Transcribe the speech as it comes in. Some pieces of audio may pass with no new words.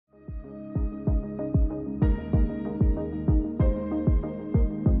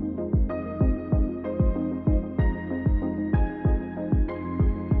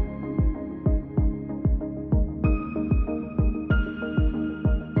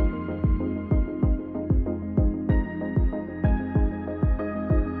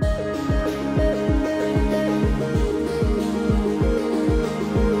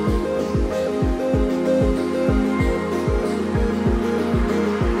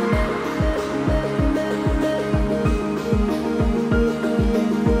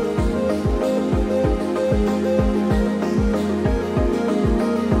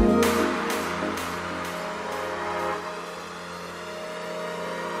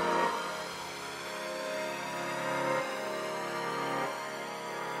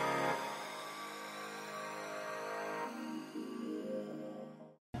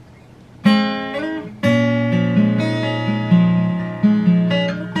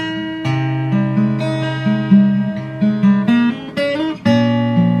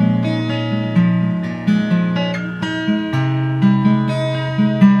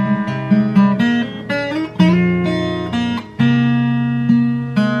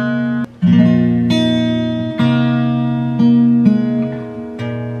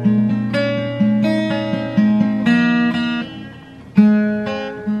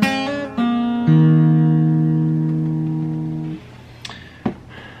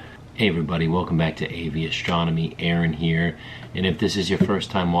Hey everybody, welcome back to A.V.Astronomy. Aaron here, and if this is your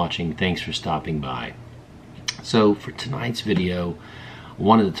first time watching, thanks for stopping by. So for tonight's video, I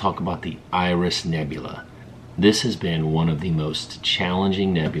wanted to talk about the Iris Nebula. This has been one of the most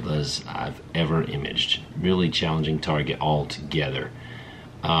challenging nebulas I've ever imaged. Really challenging target altogether.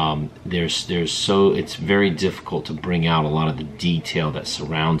 It's very difficult to bring out a lot of the detail that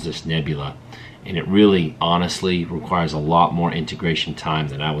surrounds this nebula, and it really honestly requires a lot more integration time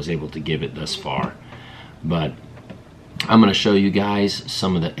than I was able to give it thus far. But I'm going to show you guys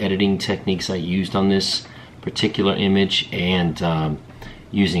some of the editing techniques I used on this particular image, and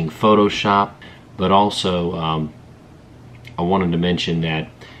using Photoshop. But also I wanted to mention that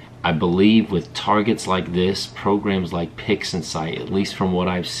I believe with targets like this, programs like PixInsight, at least from what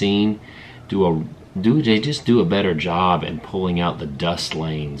I've seen, they just do a better job at pulling out the dust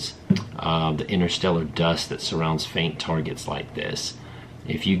lanes, the interstellar dust that surrounds faint targets like this.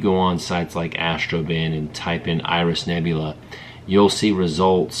 If you go on sites like Astrobin and type in Iris Nebula, you'll see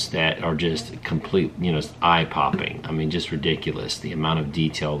results that are just complete, eye-popping. I mean, just ridiculous, the amount of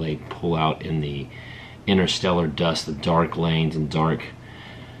detail they pull out in the interstellar dust, the dark lanes and dark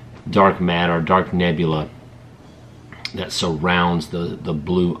matter, dark nebula that surrounds the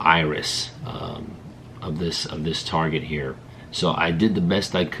blue iris of this target here. So I did the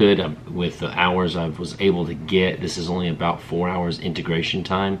best I could with the hours I was able to get. This is only about 4 hours integration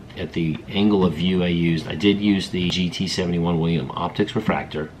time. At the angle of view I did use the GT71 William Optics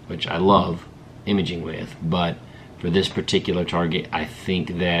refractor, which I love imaging with, but for this particular target I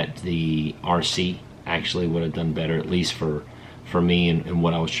think that the RC actually would have done better, at least for me and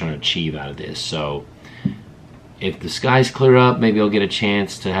what I was trying to achieve out of this. So if the skies clear up, maybe I'll get a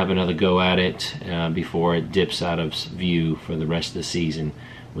chance to have another go at it before it dips out of view for the rest of the season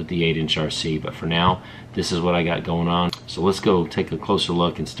with the 8-inch RC. But for now, this is what I got going on. So let's go take a closer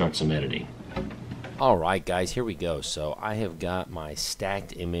look and start some editing. Alright guys, here we go. So I have got my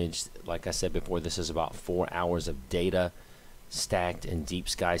stacked image. Like I said before, this is about 4 hours of data stacked in Deep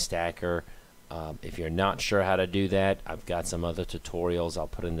Sky Stacker. If you're not sure how to do that, I've got some other tutorials I'll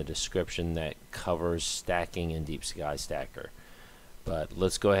put in the description that covers stacking in Deep Sky Stacker. But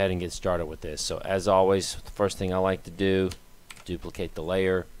let's go ahead and get started with this. So as always, the first thing I like to do, duplicate the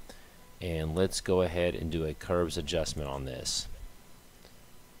layer, and let's go ahead and do a curves adjustment on this.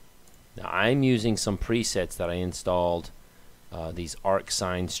 Now I'm using some presets that I installed, these arc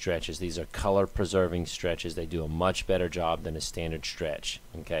sign stretches. These are color preserving stretches. They do a much better job than a standard stretch.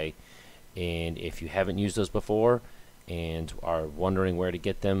 Okay. And if you haven't used those before and are wondering where to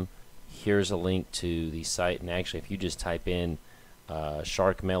get them, here's a link to the site. And actually, if you just type in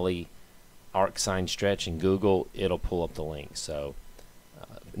Sharkmelly arc sign stretch in Google, it'll pull up the link. So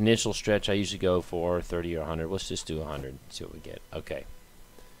initial stretch I usually go for 30 or 100. Let's just do 100, see what we get. Okay,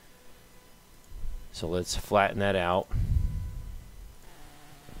 so let's flatten that out.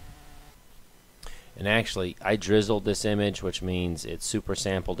 And actually, I drizzled this image, which means it super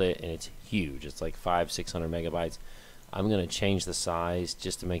sampled it, and it's huge. It's like 500-600 megabytes. I'm going to change the size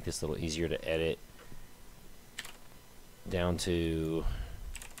just to make this a little easier to edit, down to,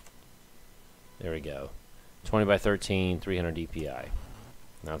 there we go, 20 by 13, 300 dpi.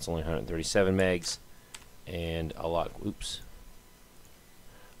 Now it's only 137 megs, and a lot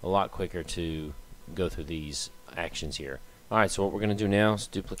quicker to go through these actions here. All right, so what we're going to do now is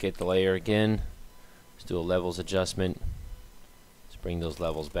duplicate the layer again. Let's do a levels adjustment. Let's bring those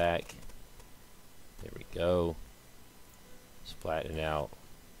levels back. There we go. Let's flatten it out.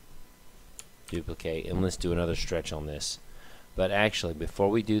 Duplicate, and let's do another stretch on this. But actually, before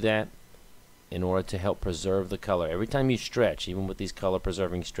we do that, in order to help preserve the color, every time you stretch, even with these color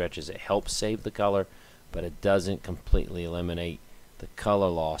preserving stretches, it helps save the color, but it doesn't completely eliminate the color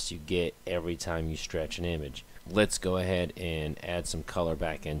loss you get every time you stretch an image. Let's go ahead and add some color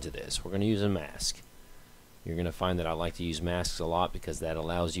back into this. We're going to use a mask. You're going to find that I like to use masks a lot because that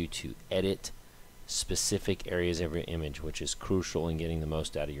allows you to edit specific areas of your image, which is crucial in getting the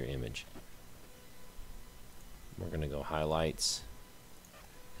most out of your image. We're going to go highlights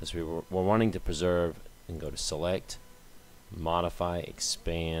because we're wanting to preserve, and go to select, modify,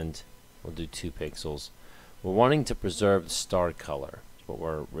 expand. We'll do 2 pixels. We're wanting to preserve the star color. That's what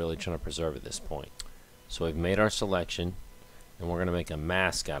we're really trying to preserve at this point. So we've made our selection, and we're going to make a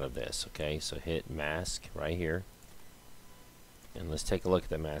mask out of this. Okay, so hit mask right here, and let's take a look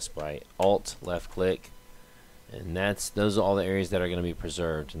at the mask by Alt left click, and those are all the areas that are going to be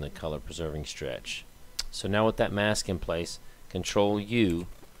preserved in the color preserving stretch. So now with that mask in place, Control U,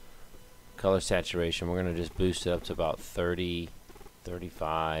 color saturation, we're going to just boost it up to about 30,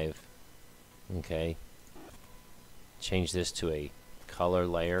 35. Okay, change this to a color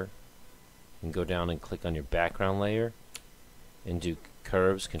layer. and go down and click on your background layer and do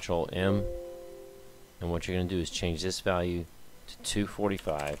curves, Control M, and what you're going to do is change this value to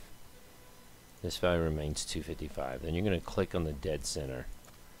 245. This value remains 255. Then you're going to click on the dead center.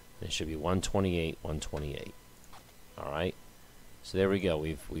 It should be 128, 128. Alright, so there we go.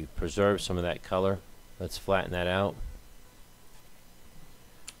 We've preserved some of that color. Let's flatten that out.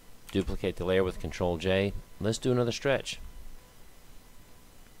 Duplicate the layer with Control J. Let's do another stretch.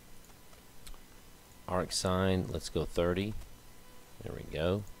 Arc sign, let's go 30. There we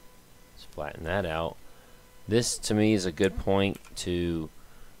go. Let's flatten that out. This to me is a good point to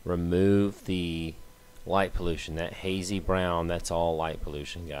remove the light pollution. That hazy brown, that's all light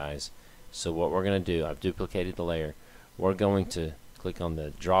pollution, guys. So what we're going to do, I've duplicated the layer. We're going to click on the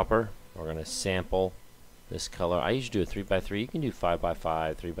dropper. We're going to sample this color. I usually do a 3x3. You can do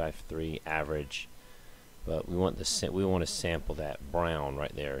 5x5, 3x3, average. But we want to sample that brown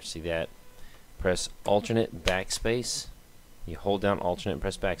right there. See that? Press alternate backspace. You hold down alternate and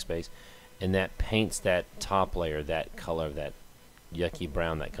press backspace, and that paints that top layer, that color, that yucky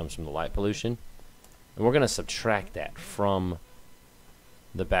brown that comes from the light pollution. And we're going to subtract that from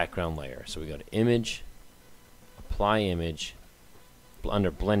the background layer. So we go to Image, Apply Image.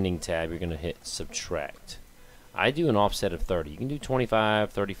 Under Blending tab, you're going to hit Subtract. I do an offset of 30. You can do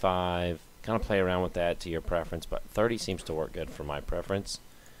 25, 35, kind of play around with that to your preference, but 30 seems to work good for my preference.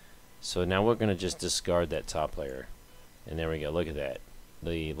 So now we're going to just discard that top layer. And there we go. Look at that.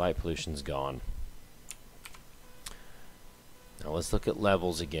 The light pollution's gone. Now let's look at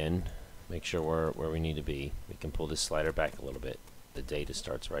levels again. Make sure we're where we need to be. We can pull this slider back a little bit. The data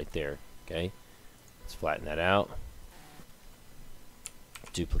starts right there. Okay. Let's flatten that out.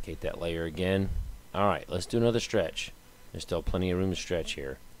 Duplicate that layer again. Alright, let's do another stretch. There's still plenty of room to stretch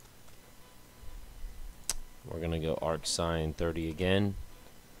here. We're going to go arc sign 30 again.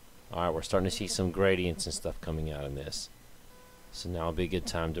 Alright, we're starting to see some gradients and stuff coming out in this. So now will be a good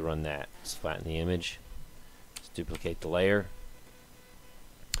time to run that. Let's flatten the image. Let's duplicate the layer.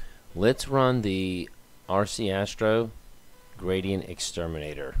 Let's run the A.V.Astro Gradient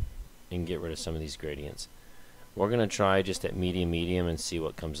Exterminator and get rid of some of these gradients. We're going to try just at medium and see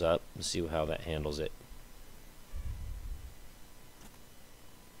what comes up. Let's see how that handles it.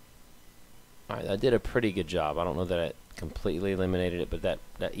 Alright, that did a pretty good job. I don't know that it completely eliminated it, but that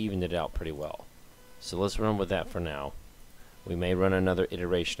evened it out pretty well. So let's run with that for now. We may run another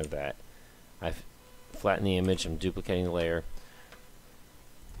iteration of that. I've flattened the image. I'm duplicating the layer.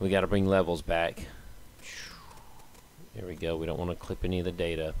 We got to bring levels back. There we go. We don't want to clip any of the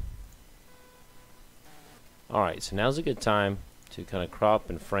data. Alright, so now's a good time to kind of crop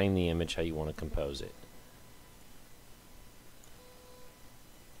and frame the image how you want to compose it.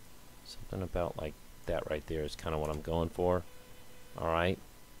 Something about like that right there is kind of what I'm going for. Alright,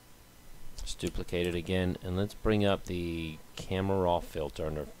 let's duplicate it again, and let's bring up the camera raw filter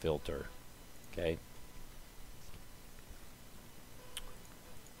under filter. Okay.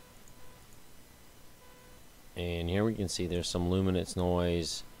 And here we can see there's some luminance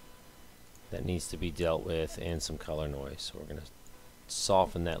noise that needs to be dealt with and some color noise. So we're going to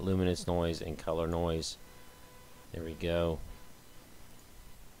soften that luminance noise and color noise. There we go.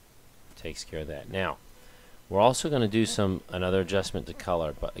 Takes care of that. Now, we're also going to do another adjustment to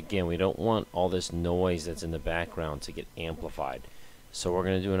color, but again, we don't want all this noise that's in the background to get amplified. So we're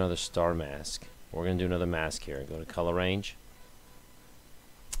going to do another star mask. We're going to do another mask here. Go to color range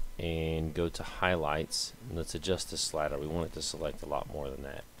and go to highlights, and let's adjust the slider. We want it to select a lot more than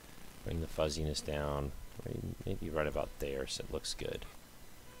that. Bring the fuzziness down, maybe right about there, so it looks good.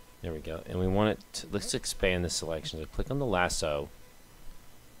 There we go. And we want it to, let's expand the selection. So click on the lasso,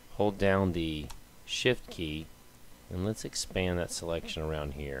 hold down the shift key, and let's expand that selection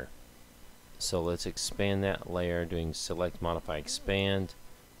around here. So let's expand that layer, doing select, modify, expand,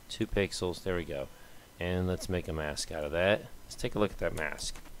 2 pixels, there we go. And let's make a mask out of that. Let's take a look at that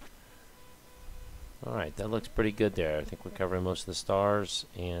mask. Alright, that looks pretty good there. I think we're covering most of the stars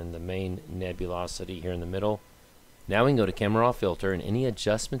and the main nebulosity here in the middle. Now we can go to camera raw filter, and any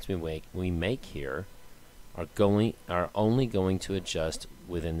adjustments we make here are only going to adjust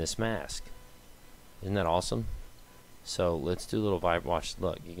within this mask. Isn't that awesome? So let's do a little vibrance. Watch,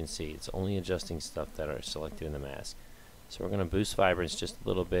 look, you can see it's only adjusting stuff that are selected in the mask. So we're going to boost vibrance just a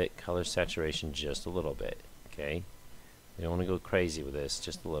little bit, color saturation just a little bit. Okay, we don't want to go crazy with this,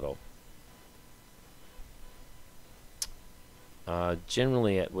 just a little.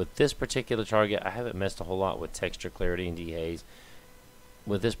 Generally, with this particular target, I haven't messed a whole lot with texture, clarity, and dehaze.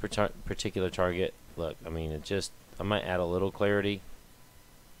 With this particular target, look, I mean, I might add a little clarity,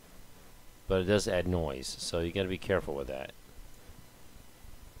 but it does add noise, so you got to be careful with that.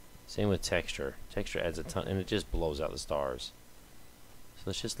 Same with texture. Texture adds a ton, and it just blows out the stars. So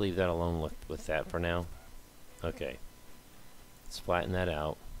let's just leave that alone with that for now. Okay. Let's flatten that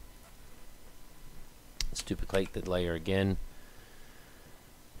out. Let's duplicate the layer again.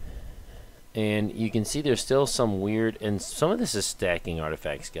 And you can see there's still some weird, and some of this is stacking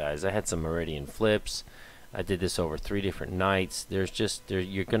artifacts, guys. I had some meridian flips. I did this over 3 different nights. You're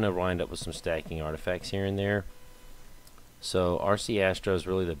going to wind up with some stacking artifacts here and there. So RC Astro is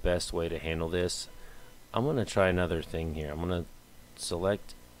really the best way to handle this. I'm going to try another thing here. I'm going to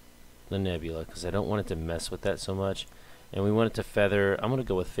select the nebula because I don't want it to mess with that so much. And we want it to feather. I'm going to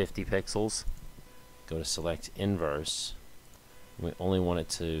go with 50 pixels. Go to select inverse. We only want it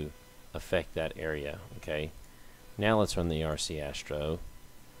to affect that area. Okay. Now let's run the RC Astro.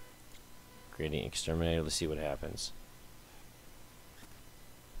 Gradient exterminator. Let's see what happens.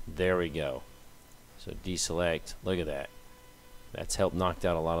 There we go. So deselect. Look at that. That's helped knock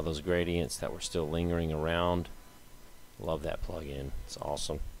out a lot of those gradients that were still lingering around. Love that plugin. It's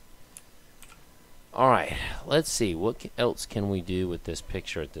awesome. Alright, let's see. What else can we do with this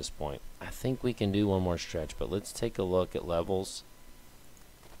picture at this point? I think we can do one more stretch, but let's take a look at levels.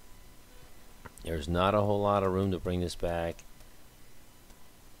 There's not a whole lot of room to bring this back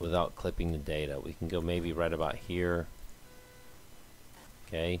without clipping the data. We can go maybe right about here.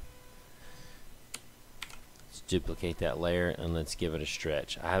 Okay. Let's duplicate that layer and let's give it a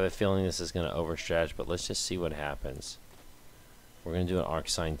stretch. I have a feeling this is going to overstretch, but let's just see what happens. We're going to do an arc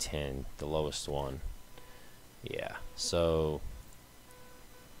sine 10, the lowest one. Yeah, so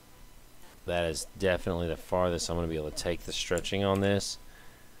that is definitely the farthest I'm going to be able to take the stretching on this.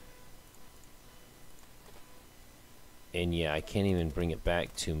 And yeah, I can't even bring it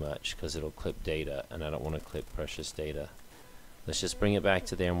back too much because it'll clip data, and I don't want to clip precious data. Let's just bring it back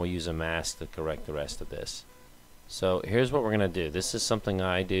to there, and we'll use a mask to correct the rest of this. So here's what we're going to do. This is something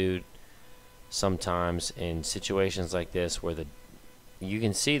I do sometimes in situations like this where you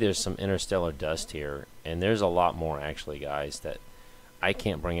can see there's some interstellar dust here, and there's a lot more actually, guys, that I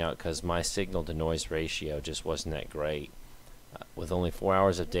can't bring out because my signal to noise ratio just wasn't that great. With only 4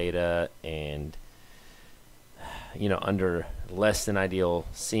 hours of data and under less than ideal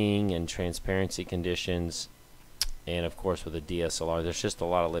seeing and transparency conditions, and of course with a DSLR, there's just a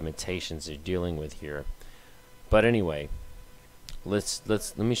lot of limitations you're dealing with here. But anyway, let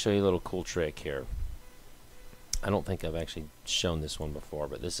me show you a little cool trick here. I don't think I've actually shown this one before,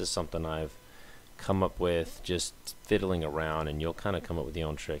 but this is something I've come up with just fiddling around, and you'll kind of come up with your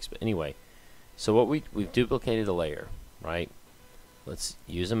own tricks. But anyway, so what we've duplicated a layer, right? Let's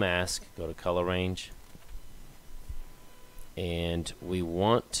use a mask, go to color range, and we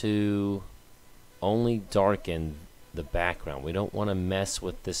want to only darken the background. We don't want to mess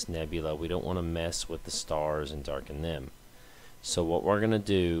with this nebula. We don't want to mess with the stars and darken them. So what we're going to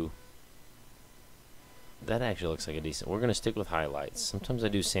do, that actually looks like a decent, we're going to stick with highlights. Sometimes I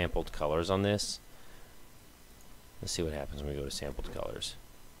do sampled colors on this. Let's see what happens when we go to sampled colors.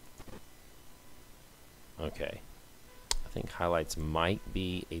 Okay. I think highlights might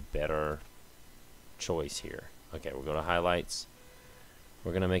be a better choice here. Okay, we'll go to highlights.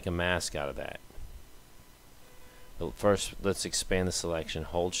 We're going to make a mask out of that. But first, let's expand the selection.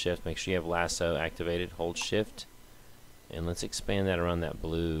 Hold shift. Make sure you have lasso activated. Hold shift. And let's expand that around that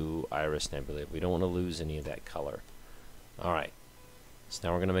blue iris nebula. We don't want to lose any of that color. Alright, so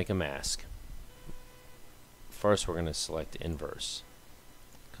now we're going to make a mask. First we're going to select inverse,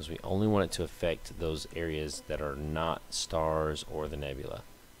 because we only want it to affect those areas that are not stars or the nebula.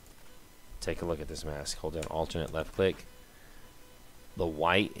 Take a look at this mask. Hold down alternate left click. The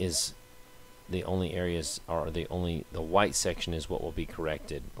white is the only areas, the white section is what will be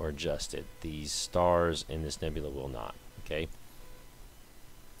corrected or adjusted. These stars in this nebula will not. Okay.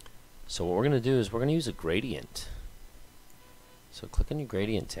 So what we're going to do is we're going to use a gradient. So click on your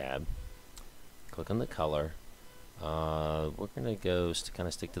gradient tab, click on the color. We're going to go kind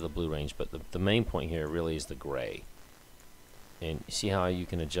of stick to the blue range, but the main point here really is the gray. And you see how you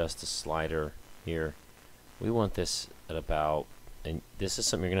can adjust the slider here? We want this at about, and this is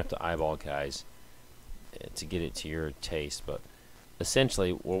something you're going to have to eyeball, guys, to get it to your taste, but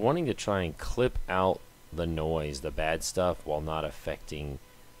essentially we're wanting to try and clip out the noise, the bad stuff, while not affecting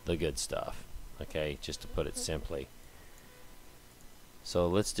the good stuff. Okay, just to put it simply. So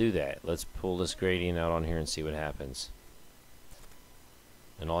let's do that. Let's pull this gradient out on here and see what happens.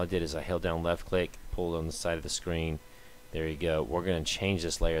 And all I did is I held down left click, pulled on the side of the screen. There you go. We're going to change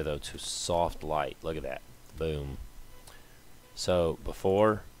this layer though to soft light. Look at that. Boom. So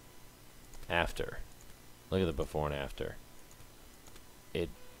before, after. Look at the before and after.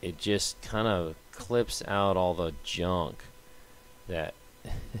 It just kind of clips out all the junk that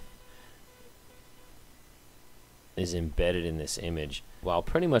is embedded in this image, while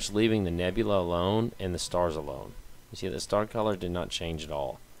pretty much leaving the nebula alone and the stars alone. You see the star color did not change at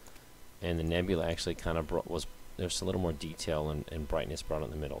all, and the nebula actually kind of there's a little more detail and brightness brought in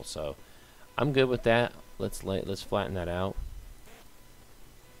the middle. So I'm good with that. Let's flatten that out,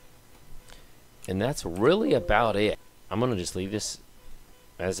 and that's really about it. I'm gonna just leave this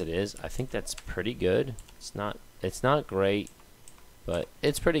as it is. I think that's pretty good. It's not great, but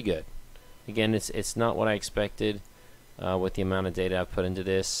it's pretty good. Again, it's not what I expected with the amount of data I've put into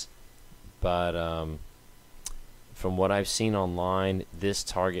this, but from what I've seen online, this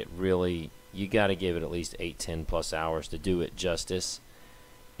target really, you got to give it at least 8-10 plus hours to do it justice.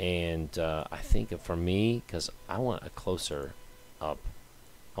 And I think for me, because I want a closer up,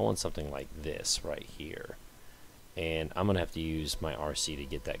 I want something like this right here, and I'm gonna have to use my RC to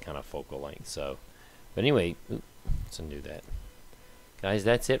get that kind of focal length. So, but anyway, let's undo that, guys.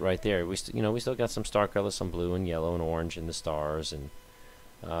 That's it right there. We still got some star colors, some blue and yellow and orange in the stars, and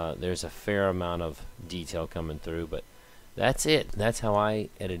there's a fair amount of detail coming through, but that's it. That's how I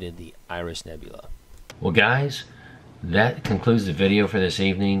edited the Iris Nebula. Well, guys, that concludes the video for this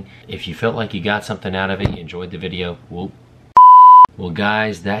evening. If you felt like you got something out of it, you enjoyed the video, well,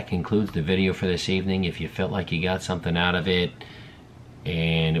 guys, that concludes the video for this evening. If you felt like you got something out of it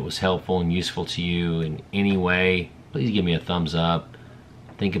and it was helpful and useful to you in any way, please give me a thumbs up.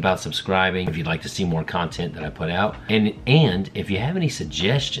 Think about subscribing if you'd like to see more content that I put out. And if you have any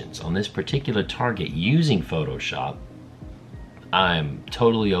suggestions on this particular target using Photoshop, I'm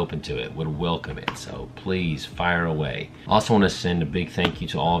totally open to it, would welcome it. So please fire away. Also want to send a big thank you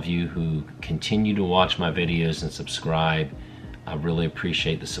to all of you who continue to watch my videos and subscribe. I really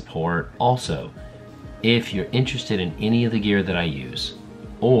appreciate the support. Also, if you're interested in any of the gear that I use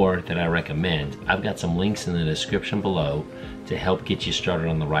or that I recommend, I've got some links in the description below to help get you started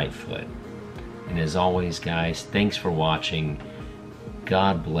on the right foot. And as always, guys, thanks for watching.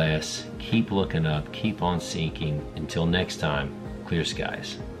 God bless. Keep looking up. Keep on seeking. Until next time, clear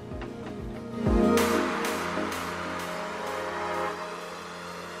skies.